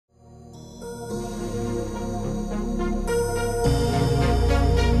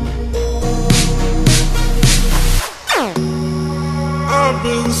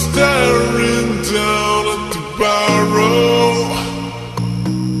staring down at the barrel,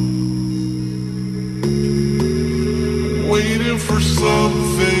 waiting for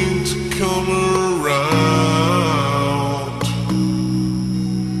something to come around.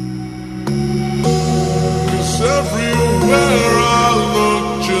 'Cause everywhere I look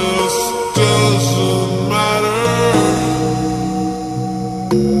just doesn't matter.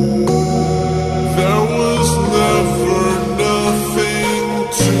 There was never nothing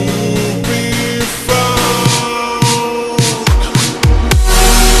to be found.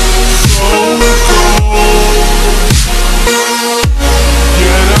 So cold,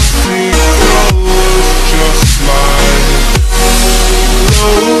 yet I see colors just like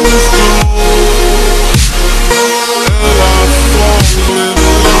rose gold. And I fall in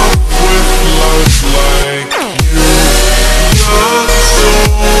love with life like you, young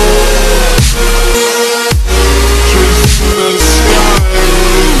soul. Tracing the sky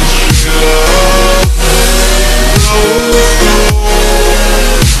with shit rose gold,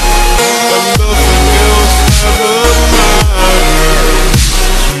 and nothing else ever matters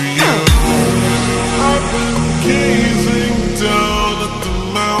to you. I've been gazing down at the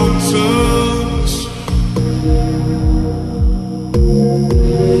mountains,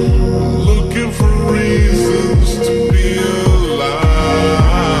 looking for reasons to be alive.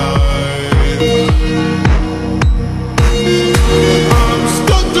 I'm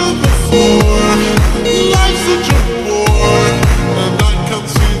stuck to the floor, life's such a bore, and I can't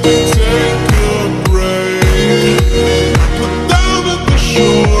seem to take a break. But down at the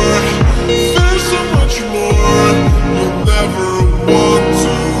shore, there's so much more. You'll never want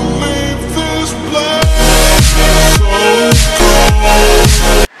to leave this place. So cold.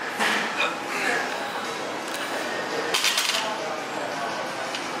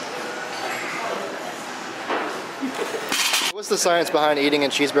 What's the science behind eating a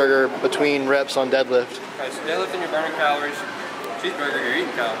cheeseburger between reps on deadlift? Okay, so deadlifting, you're burning calories. Cheeseburger, you're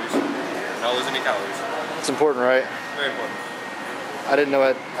eating calories. Not losing any calories. It's important, right? Very important. I didn't know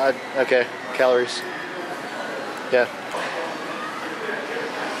it. Okay, calories. Yeah.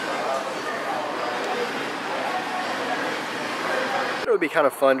 It would be kind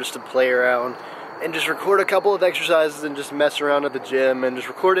of fun just to play around and just record a couple of exercises and just mess around at the gym and just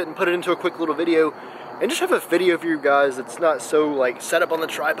record it and put it into a quick little video and just have a video for you guys that's not so like set up on the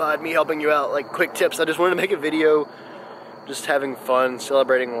tripod, me helping you out, like quick tips. I just wanted to make a video just having fun,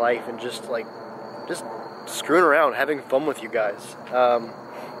 celebrating life, and just screwing around, having fun with you guys.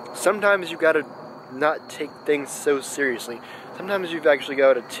 Sometimes you gotta not take things so seriously. Sometimes you've actually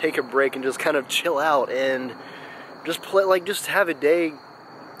got to take a break and just kind of chill out and just play, like just have a day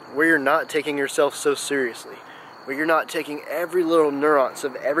where you're not taking yourself so seriously, where you're not taking every little nuance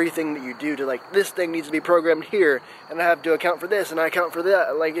of everything that you do to like, this thing needs to be programmed here and I have to account for this and I account for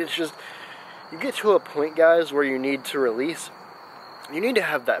that. Like, it's just, you get to a point, guys, where you need to release. You need to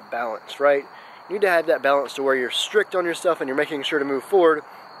have that balance, right? You need to have that balance to where you're strict on yourself and you're making sure to move forward,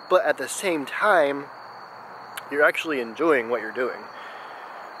 but at the same time you're actually enjoying what you're doing.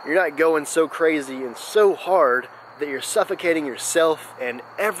 You're not going so crazy and so hard that you're suffocating yourself and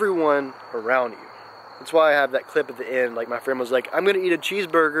everyone around you. That's why I have that clip at the end. Like, my friend was like, I'm going to eat a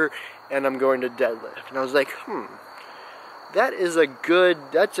cheeseburger and I'm going to deadlift. And I was like,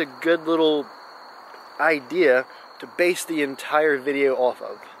 that's a good little idea to base the entire video off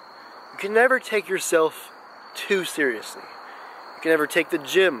of. You can never take yourself too seriously. You can never take the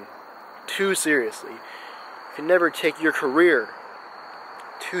gym too seriously. You can never take your career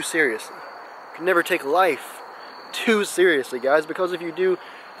too seriously. You can never take life too seriously, guys, because if you do,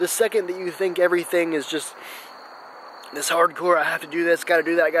 the second that you think everything is just this hardcore, I have to do this, gotta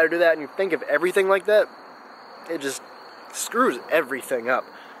do that, and you think of everything like that, it just screws everything up.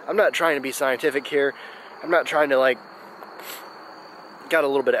 I'm not trying to be scientific here. I'm not trying to, like, got a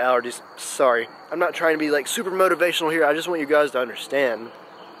little bit of allergies, sorry. I'm not trying to be, like, super motivational here. I just want you guys to understand.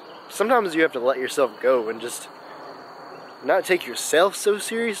 Sometimes you have to let yourself go and just not take yourself so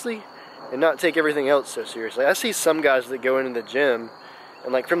seriously and not take everything else so seriously. I see some guys that go into the gym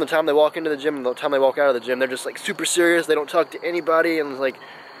and, like, from the time they walk into the gym and the time they walk out of the gym, they're just, like, super serious. They don't talk to anybody, and, like,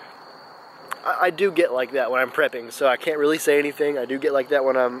 I do get like that when I'm prepping, so I can't really say anything. I do get like that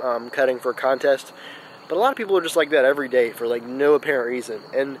when I'm cutting for a contest. But a lot of people are just like that every day for, like, no apparent reason.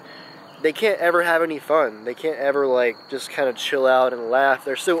 And they can't ever have any fun. They can't ever, like, just kind of chill out and laugh.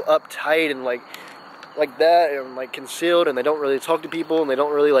 They're so uptight and, like that, and, like, concealed, and they don't really talk to people, and they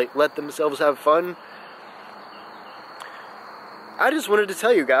don't really, like, let themselves have fun. I just wanted to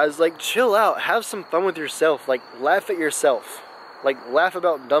tell you guys, like, chill out. Have some fun with yourself. Like, laugh at yourself. Like, laugh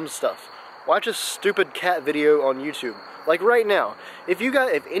about dumb stuff. Watch a stupid cat video on YouTube. Like right now, if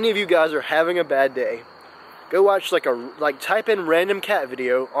any of you guys are having a bad day, go watch type in random cat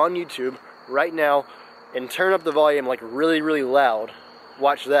video on YouTube right now and turn up the volume like really, really loud.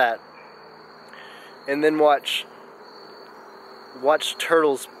 Watch that. And then watch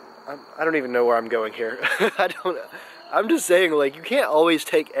turtles. I don't even know where I'm going here. I'm just saying, like, you can't always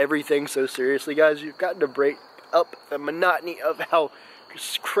take everything so seriously, guys. You've got to break up the monotony of how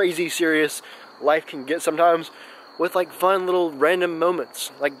crazy serious life can get sometimes with, like, fun little random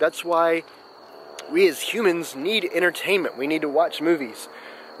moments. Like, that's why we as humans need entertainment. We need to watch movies.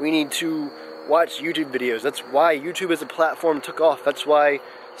 We need to watch YouTube videos. That's why YouTube as a platform took off. That's why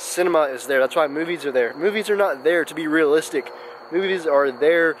cinema is there. That's why movies are there. Movies are not there to be realistic. Movies are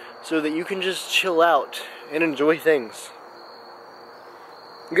there so that you can just chill out and enjoy things.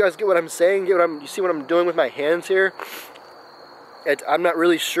 You guys get what I'm saying? You see what I'm doing with my hands here? I'm not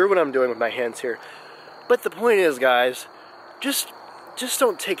really sure what I'm doing with my hands here. But the point is, guys, just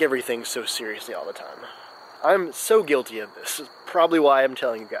don't take everything so seriously all the time. I'm so guilty of this. This is probably why I'm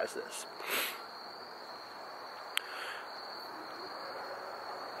telling you guys this.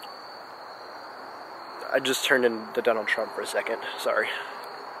 I just turned into Donald Trump for a second. Sorry.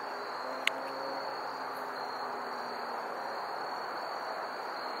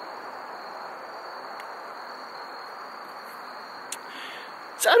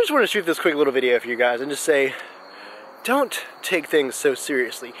 So I just want to shoot this quick little video for you guys and just say, don't take things so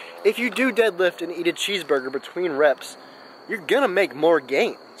seriously. If you do deadlift and eat a cheeseburger between reps, you're gonna make more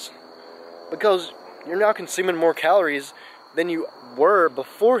gains because you're now consuming more calories than you were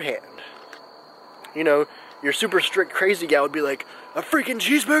beforehand. You know, your super strict crazy guy would be like, a freaking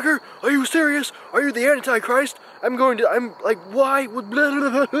cheeseburger? Are you serious? Are you the Antichrist? I'm like, why?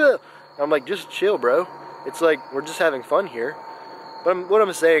 I'm like, just chill, bro. It's like, we're just having fun here. But what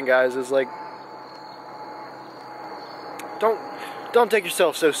I'm saying, guys, is like, don't take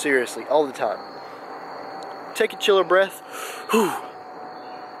yourself so seriously all the time. Take a chiller breath. Whew.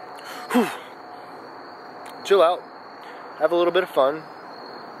 Whew. Chill out. Have a little bit of fun.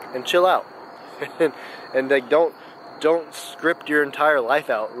 And chill out. and like, don't script your entire life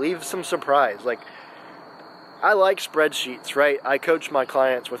out. Leave some surprise. Like, I like spreadsheets, right? I coach my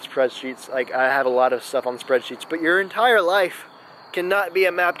clients with spreadsheets. Like, I have a lot of stuff on spreadsheets. But your entire life cannot be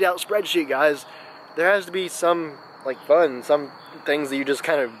a mapped out spreadsheet, guys. There has to be some, like, fun, some things that you just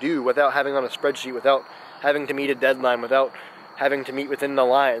kind of do without having on a spreadsheet, without having to meet a deadline, without having to meet within the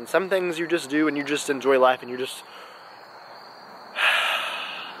line. Some things you just do and you just enjoy life and you just...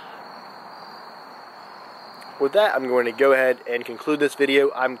 With that, I'm going to go ahead and conclude this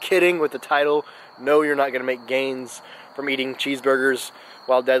video. I'm kidding with the title. No, you're not going to make gains from eating cheeseburgers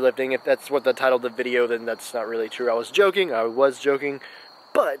while deadlifting. If that's what the title of the video, then that's not really true. I was joking.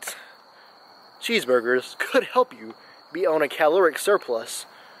 But cheeseburgers could help you be on a caloric surplus,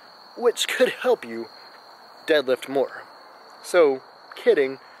 which could help you deadlift more. So,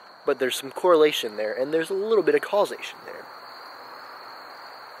 kidding, but there's some correlation there, and there's a little bit of causation there.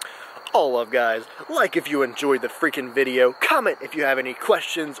 All love, guys. Like if you enjoyed the freaking video. Comment if you have any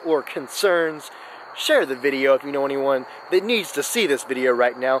questions or concerns. Share the video if you know anyone that needs to see this video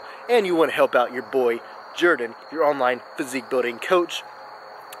right now and you want to help out your boy, Jordan, your online physique building coach.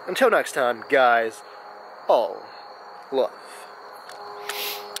 Until next time, guys, all love.